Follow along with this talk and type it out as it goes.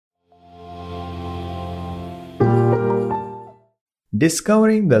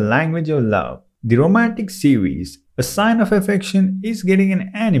Discovering the Language of Love. The romantic series, A Sign of Affection, is getting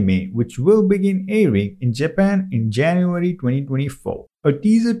an anime which will begin airing in Japan in January 2024. A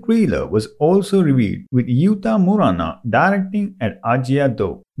teaser trailer was also revealed with Yuta Murana directing and Ajia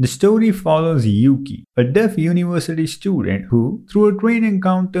Do. The story follows Yuki, a deaf university student who, through a train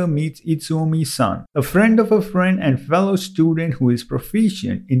encounter, meets Itsuomi-san, a friend of a friend and fellow student who is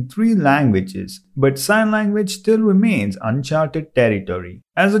proficient in 3 languages, but sign language still remains uncharted territory.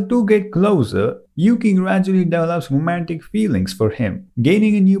 As the two get closer, Yuki gradually develops romantic feelings for him,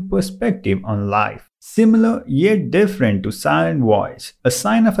 gaining a new perspective on life. Similar yet different to Silent Voice, A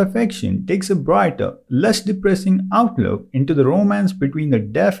Sign of Affection takes a brighter, less depressing outlook into the romance between the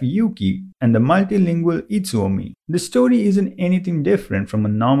deaf Yuki and the multilingual Itsuomi. The story isn't anything different from a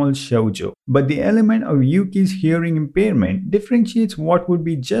normal shoujo, but the element of Yuki's hearing impairment differentiates what would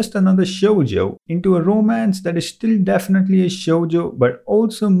be just another shoujo into a romance that is still definitely a shoujo but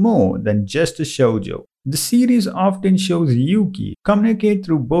also more than just a shoujo. The series often shows Yuki communicate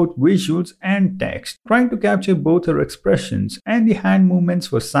through both visuals and text, trying to capture both her expressions and the hand movements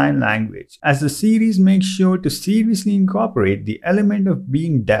for sign language, as the series makes sure to seriously incorporate the element of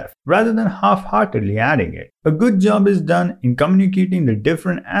being deaf rather than half-heartedly adding it. A good job is done in communicating the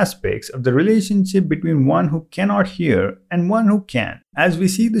different aspects of the relationship between one who cannot hear and one who can, as we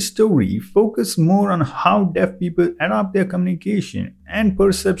see the story focus more on how deaf people adapt their communication and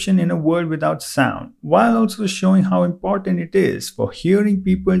perception in a world without sound, while also showing how important it is for hearing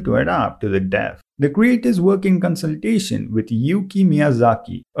people to adapt to the deaf. The creators work in consultation with Yuki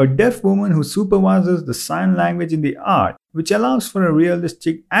Miyazaki, a deaf woman who supervises the sign language in the art, which allows for a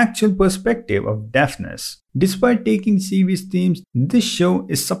realistic, actual perspective of deafness. Despite taking serious themes, this show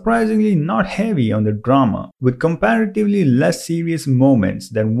is surprisingly not heavy on the drama, with comparatively less serious moments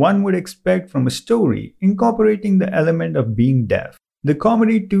than one would expect from a story incorporating the element of being deaf. The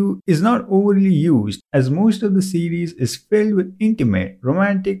comedy too is not overly used, as most of the series is filled with intimate,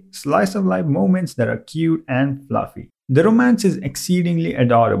 romantic, slice-of-life moments that are cute and fluffy. The romance is exceedingly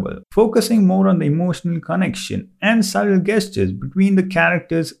adorable, focusing more on the emotional connection and subtle gestures between the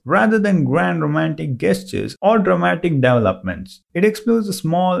characters rather than grand romantic gestures or dramatic developments. It explores the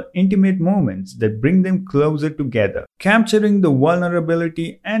small, intimate moments that bring them closer together, capturing the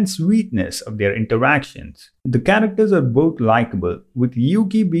vulnerability and sweetness of their interactions. The characters are both likable, with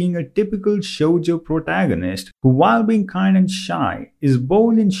Yuki being a typical shoujo protagonist who, while being kind and shy, is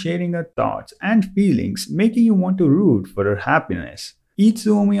bold in sharing her thoughts and feelings, making you want to root for her happiness.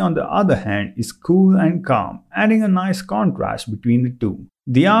 Itsuomi, on the other hand, is cool and calm, adding a nice contrast between the two.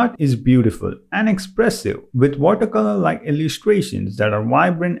 The art is beautiful and expressive, with watercolor-like illustrations that are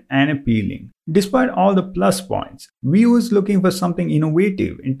vibrant and appealing. Despite all the plus points, viewers looking for something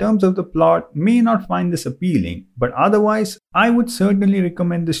innovative in terms of the plot may not find this appealing, but otherwise, I would certainly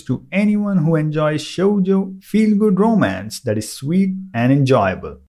recommend this to anyone who enjoys shoujo feel-good romance that is sweet and enjoyable.